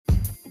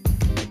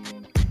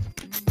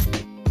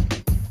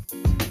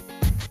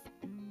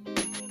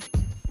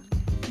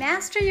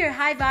Master Your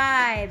High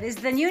Vibe is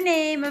the new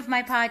name of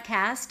my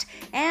podcast,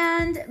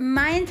 and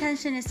my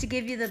intention is to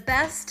give you the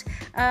best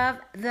of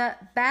the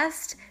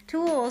best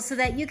tools so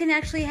that you can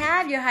actually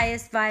have your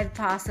highest vibe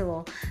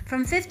possible.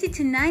 From 50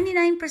 to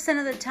 99%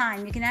 of the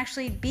time, you can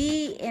actually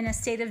be in a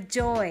state of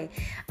joy,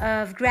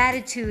 of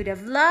gratitude,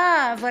 of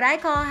love, what I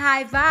call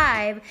high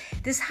vibe,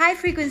 this high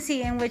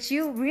frequency in which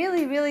you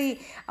really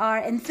are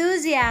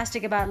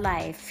enthusiastic about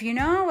life. You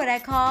know, what I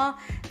call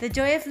the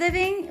joy of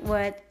living,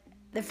 what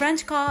the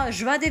French call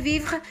joie de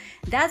vivre.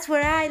 That's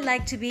where I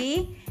like to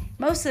be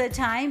most of the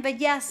time. But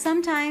yes,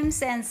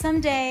 sometimes and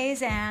some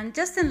days and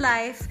just in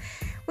life,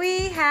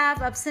 we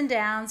have ups and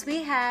downs.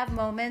 We have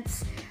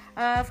moments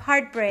of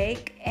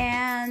heartbreak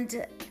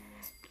and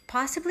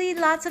possibly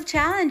lots of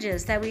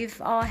challenges that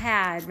we've all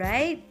had,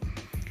 right?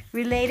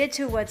 Related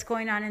to what's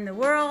going on in the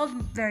world,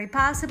 very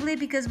possibly,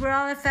 because we're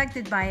all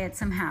affected by it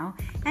somehow.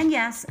 And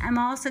yes, I'm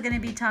also going to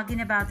be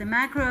talking about the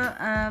macro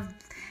of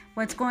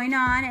what's going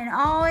on, and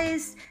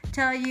always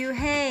tell you,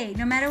 hey,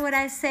 no matter what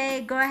I say,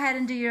 go ahead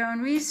and do your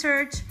own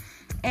research.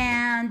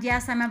 And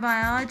yes, I'm a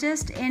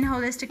biologist in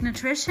holistic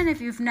nutrition,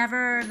 if you've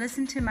never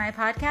listened to my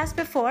podcast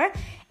before.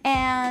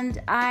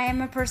 And I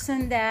am a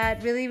person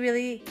that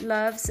really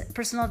loves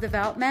personal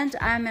development.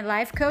 I'm a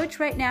life coach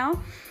right now,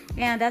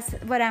 and that's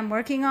what I'm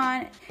working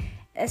on,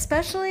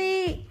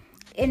 especially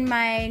in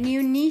my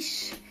new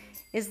niche.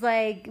 Is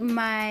like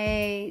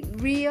my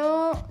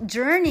real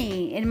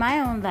journey in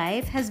my own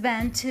life has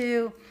been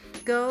to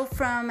go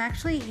from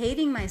actually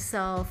hating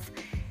myself,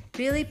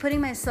 really putting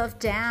myself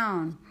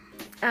down,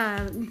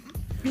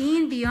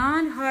 being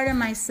beyond hard on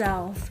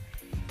myself,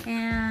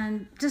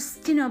 and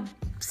just,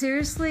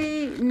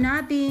 seriously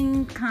not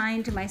being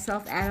kind to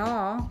myself at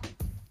all,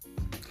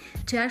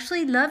 to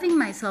actually loving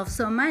myself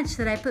so much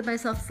that I put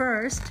myself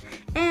first,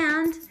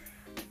 and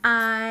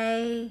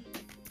I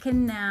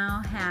can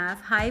now have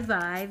high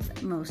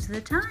vibe most of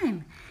the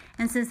time.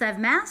 And since I've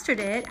mastered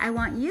it, I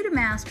want you to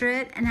master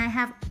it, and I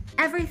have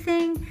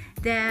everything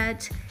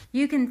that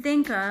you can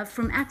think of,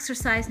 from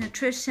exercise,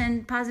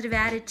 nutrition, positive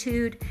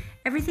attitude,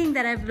 everything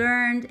that I've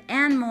learned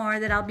and more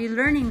that I'll be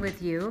learning with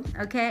you,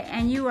 okay?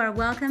 And you are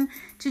welcome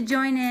to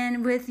join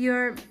in with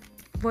your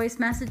voice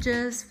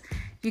messages.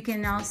 You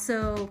can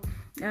also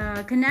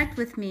connect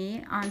with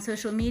me on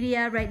social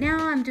media. Right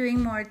now I'm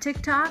doing more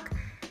TikTok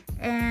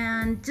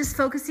and just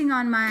focusing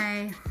on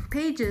my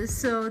pages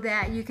so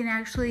that you can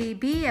actually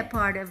be a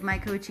part of my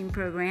coaching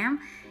program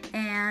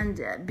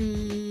and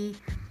be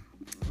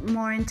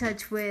more in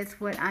touch with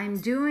what I'm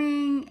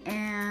doing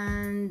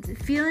and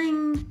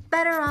feeling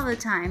better all the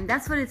time.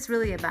 That's what it's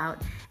really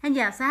about. And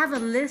yes, I have a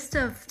list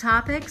of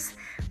topics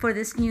for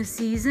this new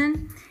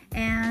season,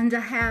 and I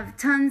have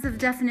tons of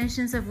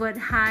definitions of what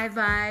high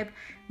vibe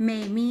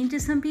may mean to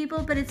some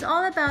people, but it's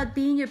all about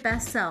being your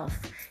best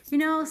self.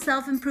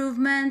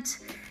 Self-improvement,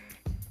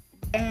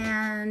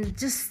 and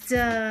just,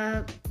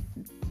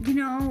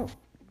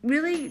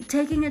 really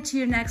taking it to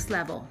your next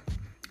level,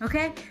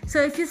 okay?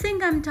 So if you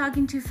think I'm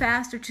talking too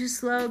fast or too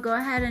slow, go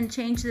ahead and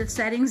change the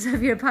settings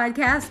of your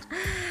podcast.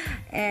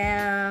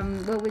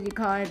 What would you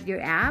call it?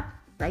 Your app,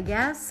 I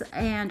guess,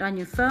 and on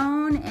your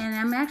phone. And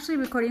I'm actually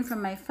recording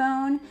from my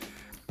phone,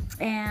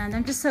 and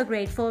I'm just so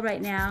grateful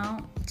right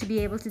now to be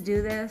able to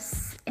do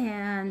this.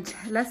 And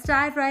let's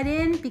dive right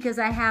in, because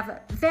I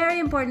have very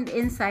important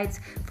insights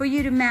for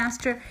you to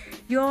master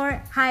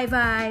your high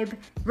vibe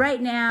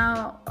right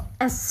now,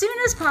 as soon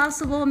as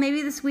possible.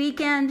 Maybe this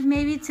weekend,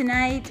 maybe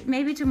tonight,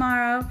 maybe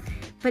tomorrow,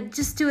 but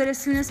just do it as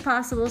soon as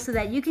possible so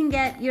that you can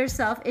get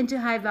yourself into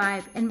high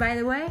vibe. And by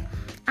the way,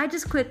 I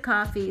just quit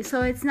coffee,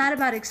 so it's not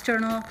about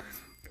external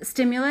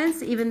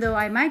stimulants, even though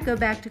I might go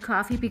back to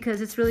coffee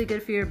because it's really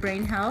good for your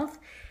brain health.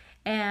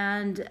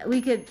 And we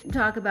could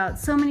talk about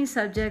so many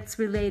subjects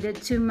related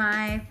to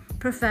my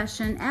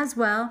profession, as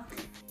well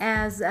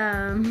as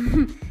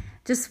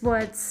just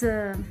what's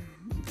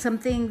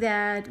something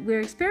that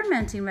we're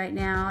experimenting right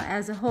now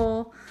as a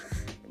whole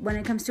when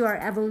it comes to our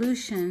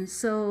evolution.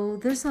 So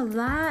there's a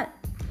lot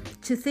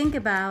to think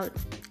about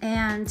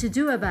and to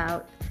do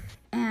about.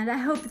 And I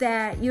hope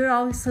that you're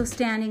also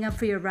standing up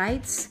for your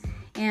rights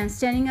and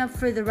standing up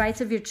for the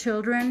rights of your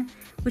children,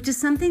 which is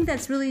something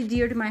that's really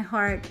dear to my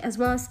heart, as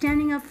well as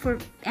standing up for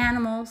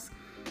animals,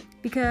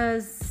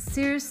 because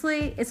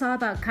seriously, it's all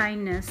about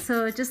kindness.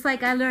 So just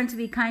like I learned to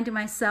be kind to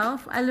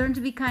myself, I learned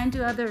to be kind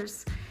to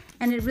others,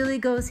 and it really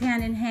goes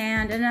hand in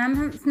hand. And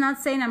I'm not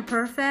saying I'm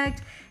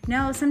perfect.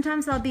 No,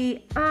 sometimes I'll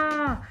be,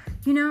 kind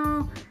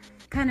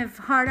of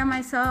hard on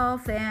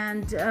myself,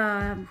 and,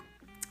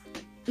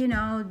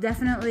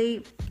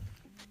 definitely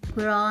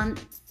we're all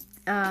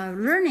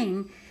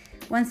learning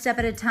one step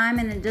at a time,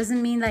 and it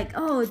doesn't mean that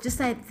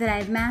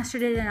I've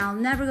mastered it and I'll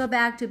never go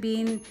back to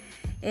being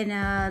in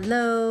a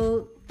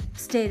low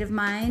state of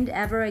mind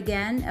ever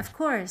again. Of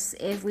course,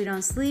 if we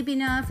don't sleep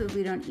enough, if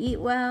we don't eat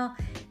well,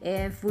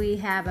 if we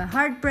have a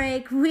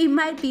heartbreak, we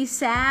might be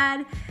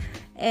sad,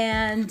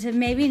 and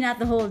maybe not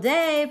the whole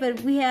day, but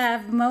we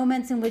have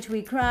moments in which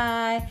we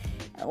cry,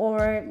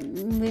 or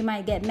we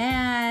might get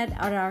mad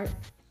at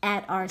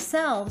at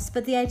ourselves,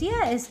 but the idea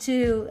is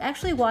to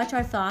actually watch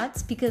our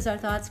thoughts, because our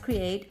thoughts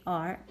create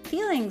our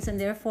feelings and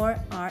therefore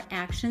our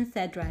actions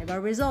that drive our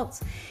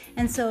results.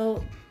 And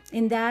so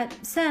in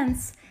that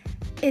sense,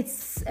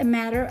 it's a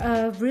matter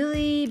of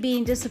really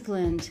being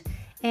disciplined.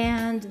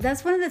 And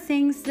that's one of the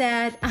things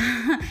that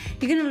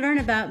you're going to learn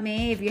about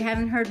me if you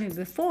haven't heard me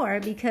before,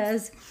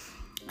 because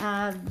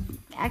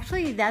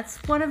actually that's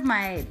one of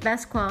my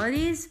best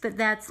qualities, but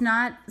that's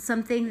not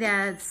something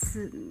that's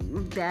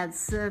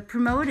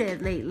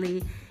promoted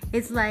lately.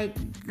 It's like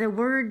the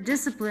word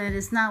discipline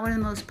is not one of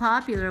the most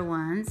popular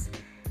ones,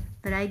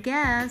 but I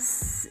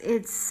guess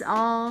it's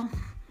all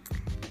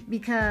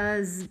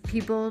because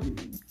people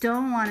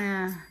don't want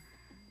to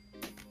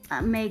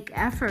make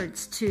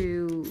efforts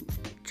to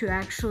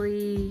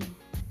actually,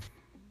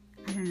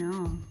 I don't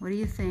know, what do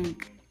you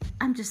think?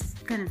 I'm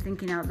just kind of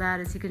thinking out loud,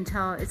 as you can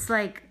tell. It's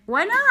like,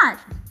 why not?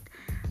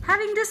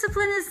 Having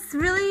discipline is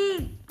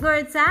really where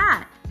it's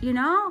at, you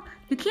know?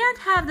 You can't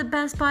have the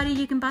best body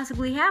you can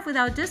possibly have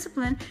without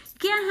discipline. You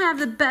can't have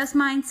the best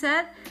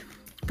mindset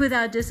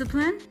without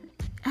discipline.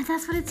 And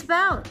that's what it's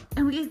about.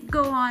 And we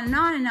go on,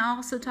 and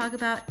also talk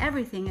about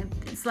everything.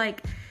 It's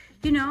like,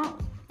 you know,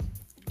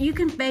 you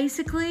can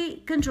basically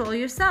control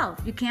yourself.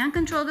 You can't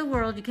control the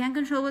world. You can't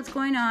control what's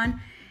going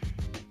on.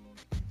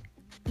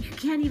 You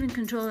can't even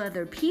control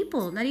other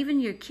people, not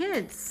even your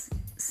kids.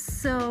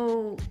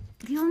 So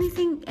the only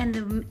thing, and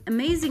the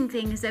amazing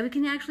thing, is that we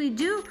can actually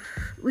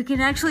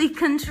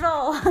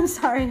control,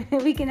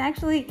 we can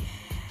actually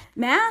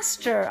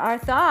master our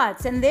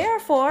thoughts and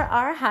therefore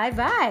our high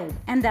vibe.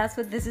 And that's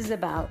what this is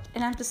about.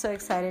 And I'm just so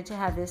excited to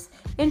have this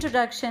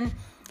introduction.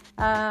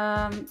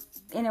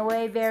 In a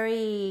way,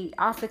 very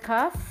off the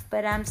cuff,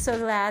 but I'm so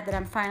glad that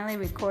I'm finally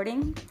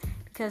recording,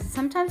 because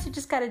sometimes you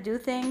just got to do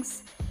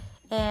things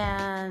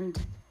and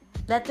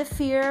let the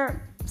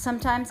fear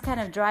sometimes kind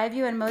of drive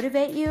you and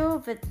motivate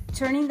you, but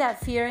turning that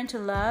fear into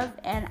love.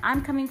 And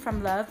I'm coming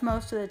from love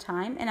most of the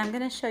time, and I'm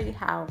going to show you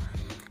how.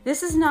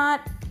 This is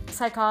not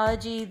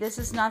psychology. This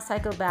is not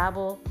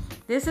psychobabble.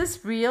 This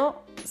is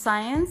real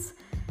science,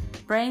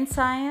 brain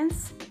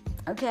science,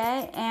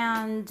 okay?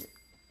 And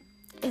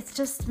it's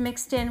just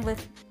mixed in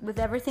with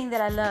everything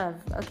that I love,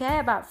 okay?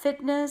 About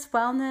fitness,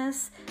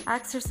 wellness,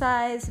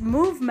 exercise,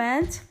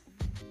 movement,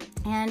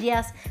 and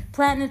yes,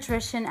 plant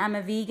nutrition. I'm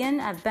a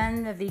vegan. I've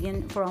been a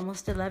vegan for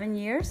almost 11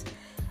 years,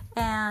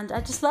 and I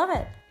just love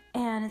it.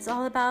 And it's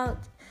all about,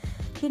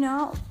 you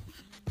know,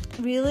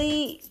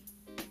 really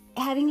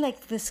having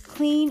like this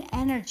clean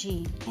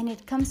energy, and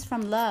it comes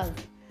from love.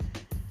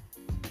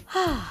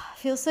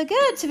 Feels so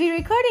good to be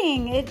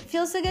recording. It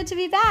feels so good to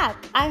be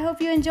back. I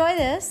hope you enjoy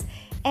this.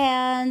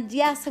 And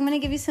yes, I'm going to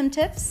give you some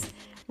tips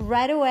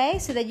right away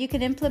so that you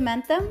can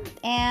implement them.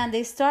 And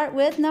they start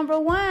with number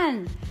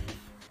 1.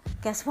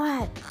 Guess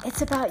what?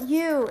 It's about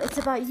you. It's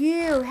about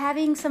you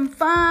having some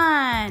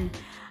fun.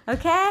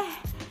 Okay?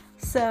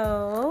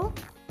 So,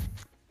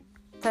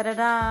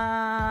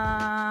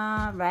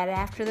 ta-da-da, right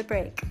after the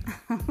break.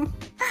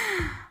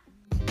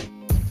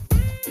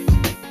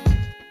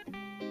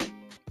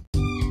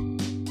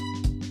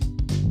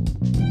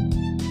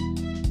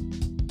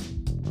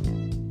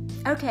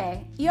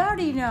 Okay, you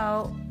already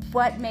know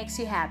what makes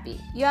you happy.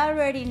 You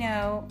already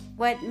know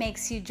what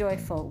makes you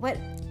joyful, what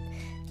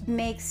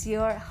makes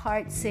your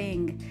heart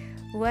sing,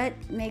 what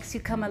makes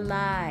you come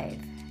alive.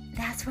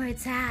 That's where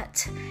it's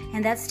at.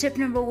 And that's tip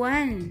number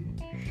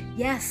 1.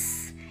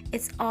 Yes,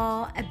 it's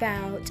all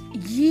about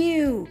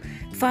you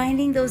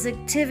finding those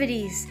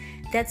activities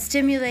that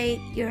stimulate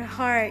your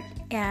heart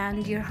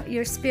and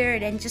your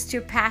spirit and just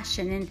your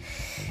passion. And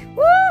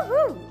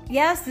woo-hoo!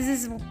 Yes, this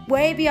is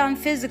way beyond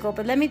physical,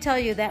 but let me tell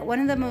you that one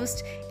of the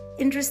most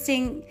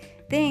interesting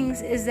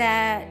things is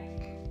that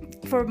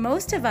for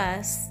most of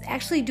us,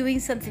 actually doing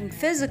something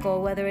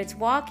physical, whether it's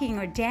walking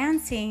or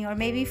dancing or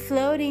maybe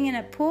floating in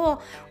a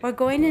pool or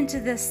going into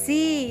the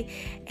sea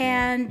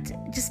and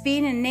just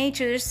being in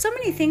nature, there's so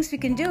many things we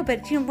can do.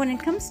 But you know, when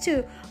it comes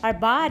to our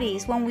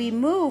bodies, when we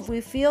move,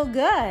 we feel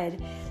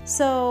good.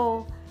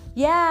 So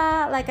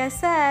yeah, like I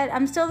said,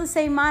 I'm still the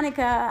same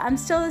Monica. I'm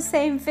still the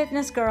same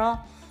fitness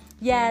girl.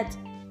 Yet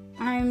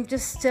I'm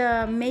just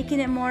making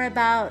it more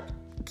about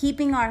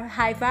keeping our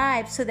high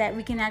vibe so that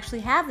we can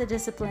actually have the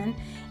discipline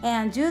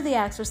and do the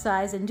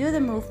exercise and do the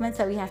movements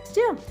that we have to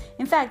do.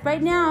 In fact,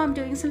 right now I'm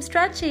doing some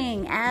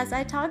stretching as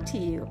I talk to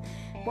you.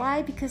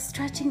 Why? Because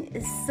stretching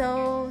is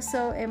so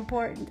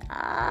important.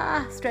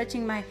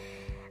 Stretching my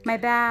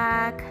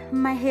back,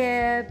 my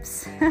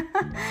hips.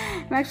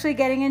 I'm actually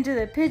getting into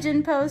the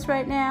pigeon pose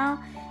right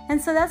now. And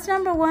so that's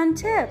number 1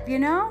 tip, you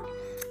know?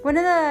 One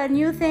of the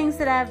new things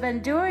that I've been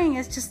doing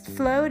is just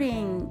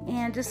floating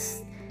and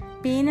just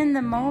being in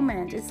the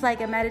moment. It's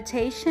like a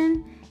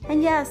meditation.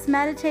 And yes,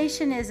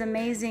 meditation is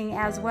amazing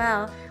as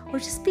well. Or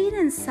just being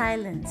in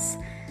silence.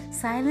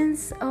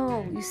 Silence,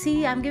 you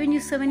see, I'm giving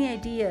you so many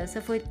ideas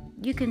of what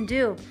you can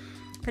do.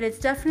 But it's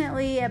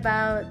definitely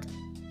about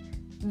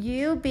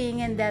you being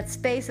in that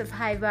space of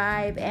high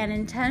vibe and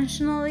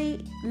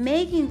intentionally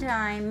making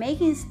time,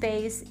 making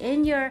space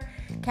in your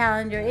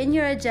calendar, in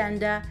your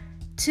agenda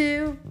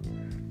to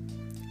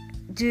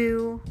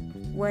do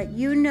what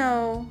you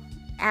know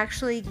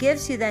actually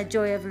gives you that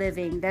joy of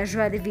living, that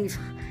joie de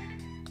vivre.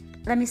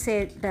 Let me say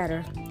it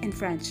better in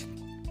French.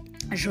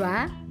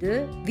 Joie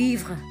de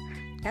vivre.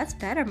 That's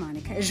better,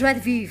 Monica. Joie de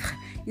vivre.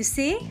 You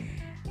see?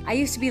 I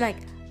used to be like,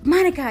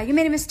 Monica, you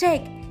made a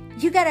mistake.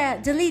 You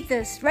gotta delete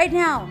this right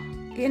now.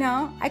 You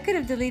know, I could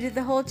have deleted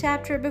the whole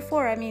chapter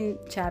before.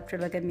 Chapter,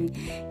 look at me.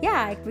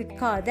 Yeah, we could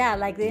call it that,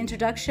 like the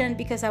introduction,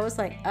 because I was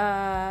like,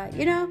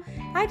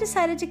 I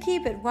decided to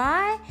keep it.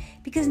 Why?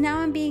 Because now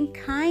I'm being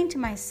kind to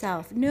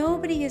myself.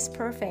 Nobody is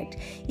perfect.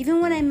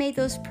 Even when I made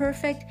those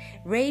perfect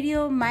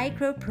radio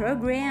micro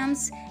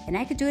programs, and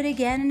I could do it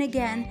again and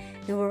again,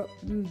 they were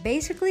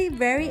basically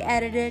very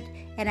edited,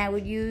 and I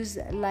would use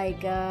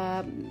like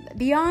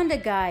beyond a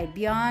guide,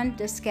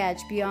 beyond a sketch,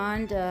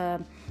 beyond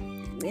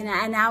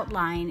an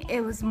outline.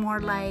 It was more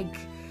like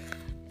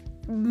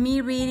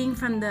me reading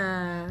from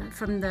the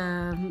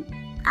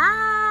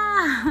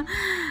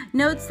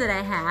notes that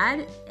I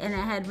had, and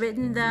I had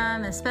written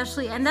them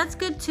especially, and that's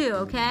good too,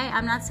 okay?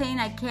 I'm not saying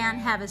I can't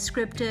have a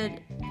scripted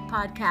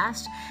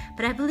podcast,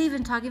 but I believe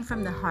in talking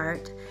from the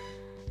heart,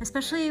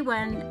 especially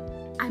when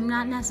I'm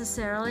not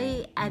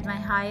necessarily at my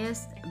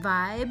highest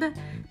vibe,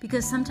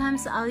 because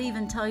sometimes I'll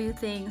even tell you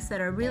things that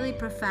are really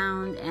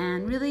profound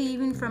and really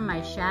even from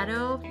my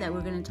shadow that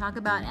we're going to talk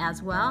about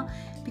as well,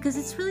 because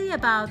it's really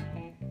about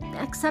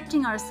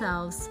accepting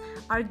ourselves,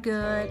 our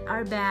good,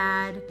 our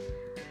bad,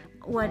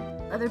 what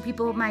other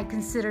people might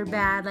consider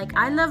bad. Like,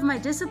 I love my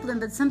discipline,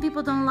 but some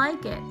people don't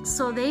like it,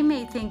 so they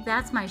may think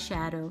that's my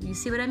shadow. You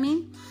see what I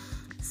mean?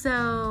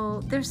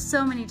 So there's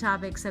so many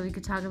topics that we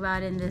could talk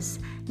about in this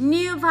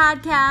new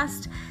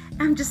podcast.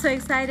 I'm just so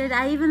excited.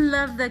 I even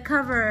love the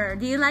cover.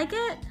 Do you like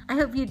it? I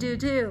hope you do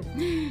too.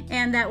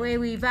 And that way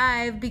we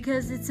vibe,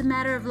 because it's a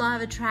matter of law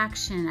of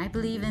attraction. I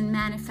believe in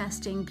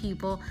manifesting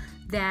people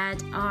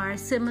that are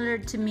similar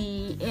to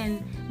me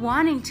in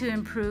wanting to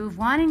improve,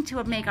 wanting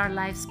to make our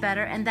lives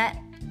better, and that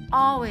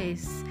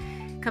always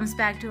comes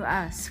back to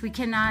us. We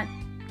cannot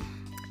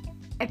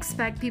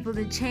expect people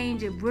to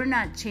change if we're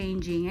not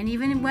changing. And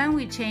even when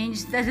we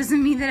change, that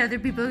doesn't mean that other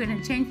people are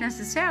going to change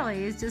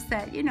necessarily. It's just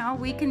that,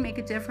 we can make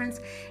a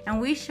difference,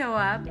 and we show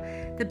up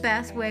the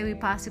best way we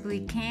possibly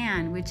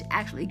can, which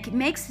actually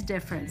makes a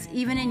difference,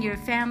 even in your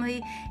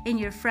family, in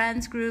your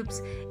friends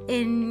groups,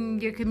 in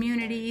your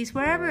communities,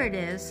 wherever it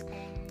is.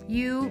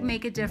 You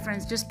make a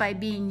difference just by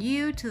being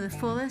you to the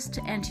fullest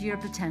and to your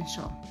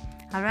potential.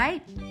 All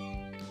right?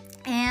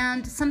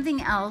 And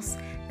something else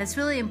that's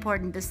really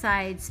important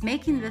besides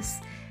making this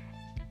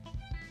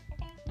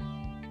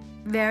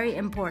very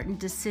important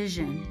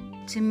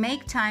decision to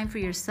make time for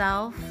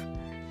yourself,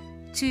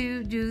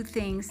 to do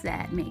things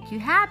that make you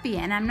happy.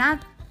 And I'm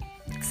not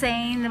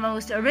saying the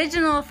most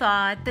original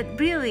thought, but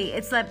really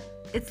it's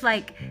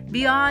like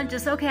beyond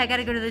just, okay, I got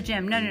to go to the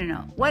gym.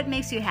 No. What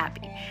makes you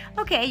happy?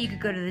 Okay, you could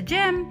go to the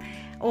gym,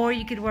 or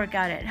you could work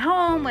out at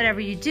home, whatever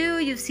you do.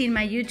 You've seen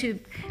my YouTube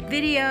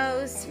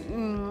videos.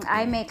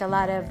 I make a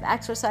lot of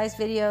exercise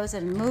videos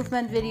and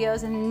movement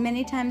videos, and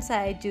many times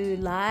I do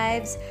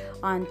lives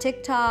on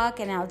TikTok,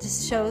 and I'll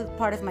just show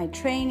part of my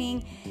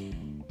training.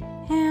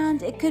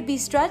 And it could be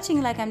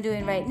stretching like I'm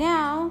doing right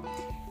now.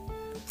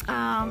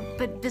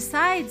 But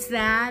besides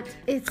that,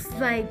 it's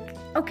like,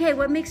 okay,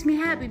 what makes me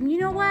happy? You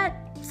know what?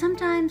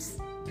 Sometimes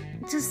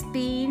just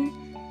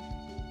being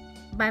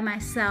by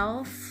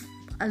myself,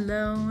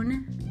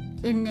 alone,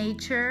 in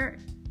nature,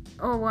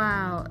 oh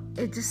wow,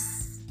 it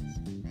just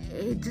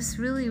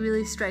really,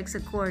 really strikes a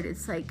chord.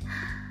 It's like,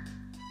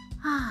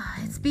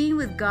 it's being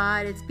with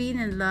God, it's being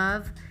in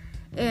love,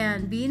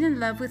 and being in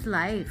love with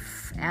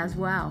life as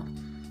well.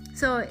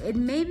 So it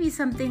may be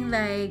something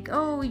like,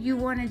 oh, you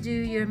want to do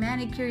your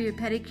manicure, your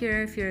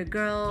pedicure if you're a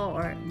girl,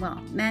 or,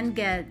 well, men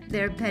get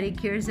their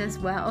pedicures as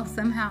well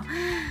somehow,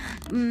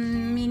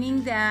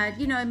 meaning that,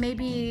 it may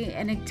be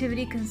an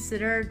activity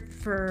considered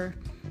for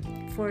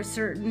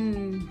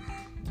certain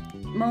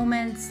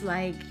moments,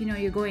 like,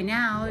 you're going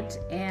out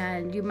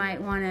and you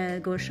might want to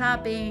go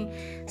shopping.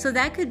 So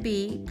that could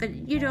be, but,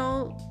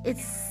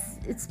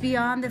 it's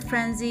beyond the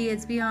frenzy,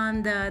 it's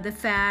beyond the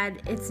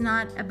fad. It's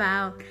not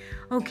about,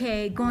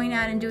 okay, going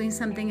out and doing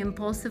something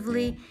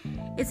impulsively.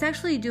 It's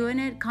actually doing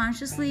it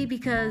consciously,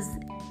 because,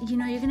 you're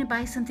going to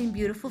buy something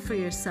beautiful for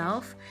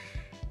yourself,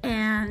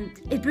 and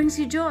it brings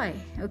you joy,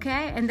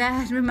 okay? And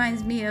that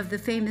reminds me of the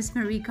famous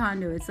Marie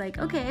Kondo. It's like,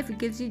 okay, if it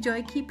gives you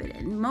joy, keep it.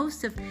 And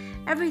most of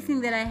everything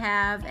that I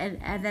have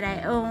and that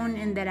I own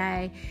and that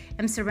I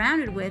am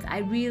surrounded with, I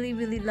really,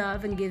 really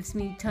love and gives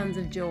me tons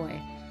of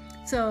joy.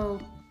 So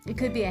it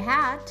could be a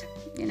hat,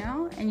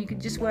 and you could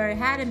just wear a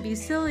hat and be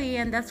silly,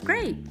 and that's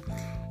great.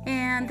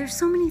 And there's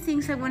so many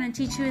things I want to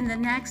teach you in the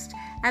next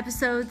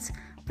episodes.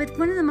 But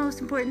one of the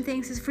most important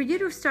things is for you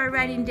to start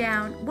writing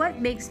down what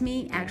makes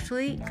me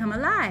actually come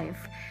alive.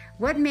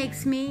 What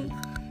makes me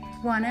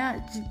want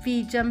to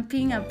be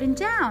jumping up and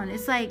down.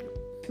 It's like,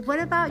 what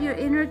about your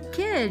inner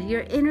kid,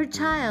 your inner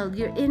child,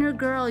 your inner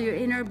girl, your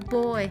inner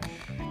boy?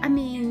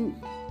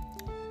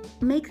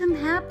 make them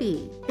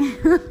happy.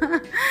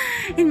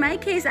 In my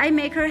case, I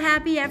make her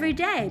happy every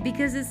day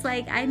because it's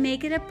like I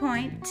make it a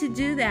point to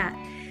do that,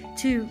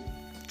 to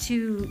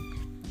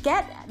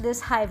get this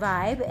high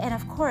vibe. And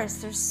of course,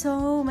 there's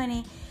so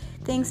many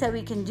things that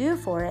we can do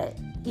for it.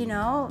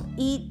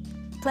 Eat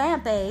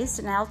plant-based,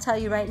 and I'll tell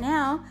you right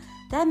now,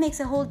 that makes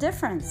a whole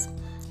difference.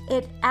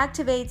 It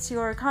activates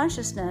your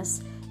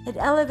consciousness. It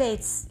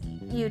elevates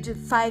you to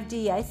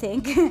 5D, I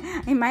think,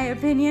 in my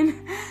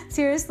opinion.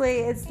 Seriously,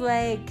 it's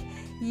like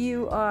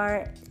you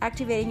are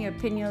activating your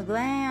pineal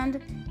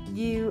gland.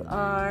 You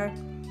are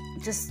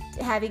just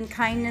having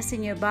kindness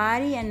in your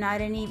body and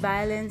not any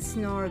violence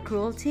nor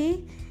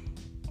cruelty.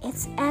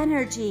 It's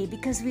energy,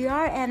 because we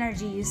are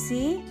energy, you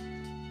see?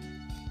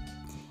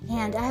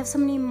 And I have so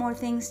many more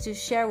things to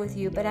share with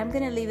you, but I'm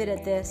going to leave it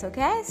at this,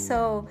 okay?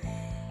 So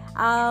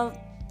I'll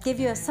give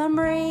you a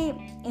summary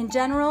in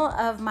general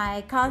of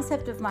my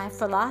concept, of my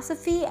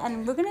philosophy,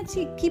 and we're going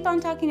to keep on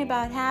talking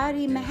about how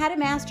to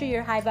master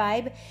your high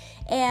vibe,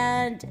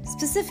 and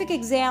specific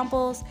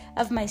examples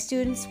of my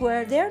students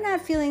where they're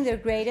not feeling their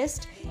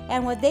greatest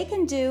and what they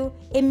can do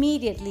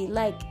immediately,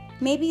 like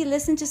maybe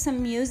listen to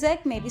some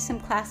music, maybe some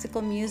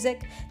classical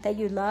music that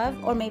you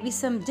love, or maybe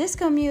some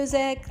disco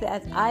music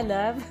that I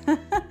love.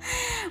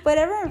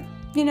 Whatever,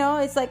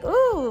 it's like,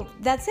 ooh,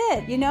 that's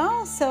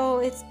it, So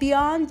it's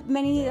beyond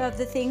many of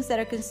the things that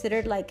are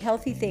considered like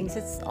healthy things.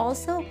 It's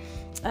also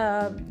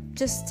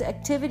just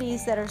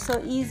activities that are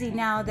so easy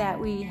now that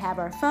we have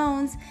our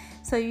phones.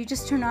 So you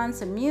just turn on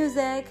some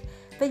music.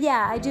 But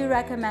yeah, I do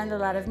recommend a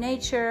lot of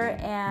nature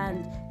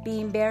and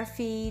being bare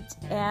feet,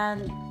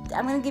 and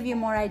I'm going to give you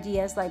more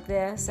ideas like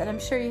this, and I'm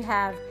sure you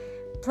have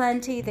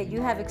plenty that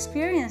you have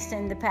experienced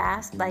in the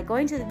past, like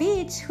going to the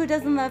beach. Who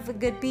doesn't love a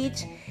good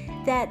beach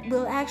that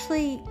will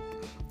actually,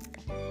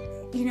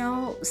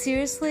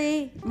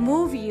 seriously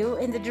move you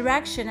in the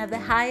direction of the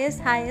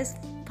highest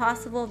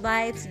possible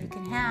vibes you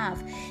can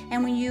have?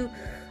 And when you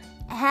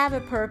have a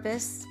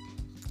purpose,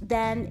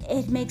 then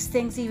it makes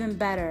things even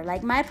better.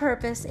 Like my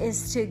purpose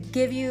is to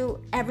give you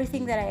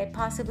everything that I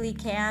possibly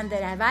can,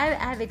 that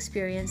I've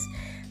experienced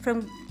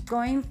from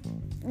going,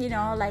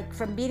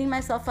 from beating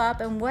myself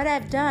up and what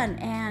I've done.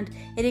 And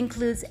it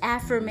includes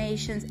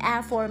affirmations,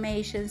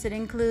 it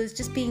includes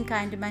just being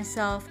kind to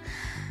myself,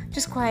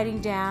 just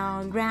quieting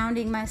down,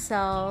 grounding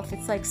myself.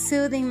 It's like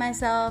soothing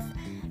myself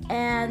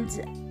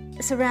and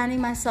surrounding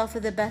myself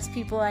with the best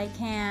people I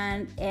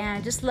can,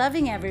 and just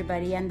loving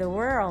everybody and the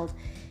world.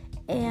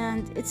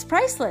 And it's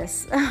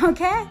priceless,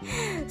 okay?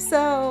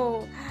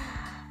 So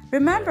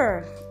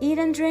remember, eat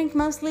and drink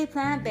mostly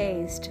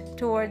plant-based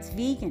towards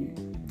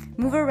vegan.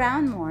 Move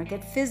around more,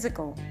 get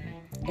physical,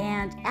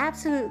 and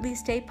absolutely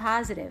stay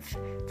positive.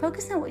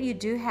 Focus on what you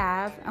do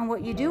have and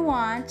what you do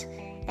want,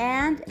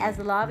 and as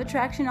the law of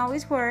attraction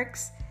always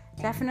works,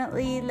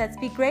 definitely let's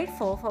be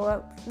grateful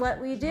for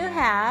what we do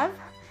have.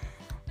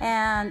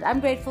 And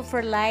I'm grateful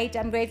for light.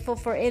 I'm grateful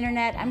for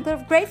internet. I'm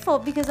grateful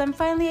because I'm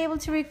finally able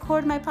to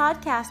record my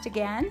podcast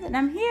again. And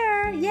I'm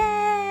here.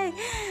 Yay!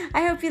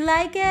 I hope you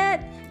like it.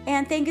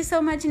 And thank you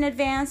so much in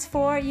advance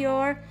for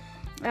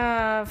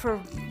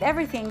for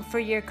everything, for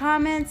your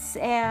comments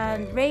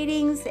and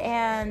ratings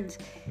and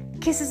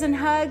kisses and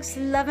hugs.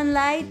 Love and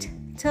light.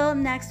 Till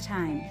next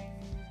time.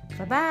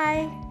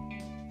 Bye-bye.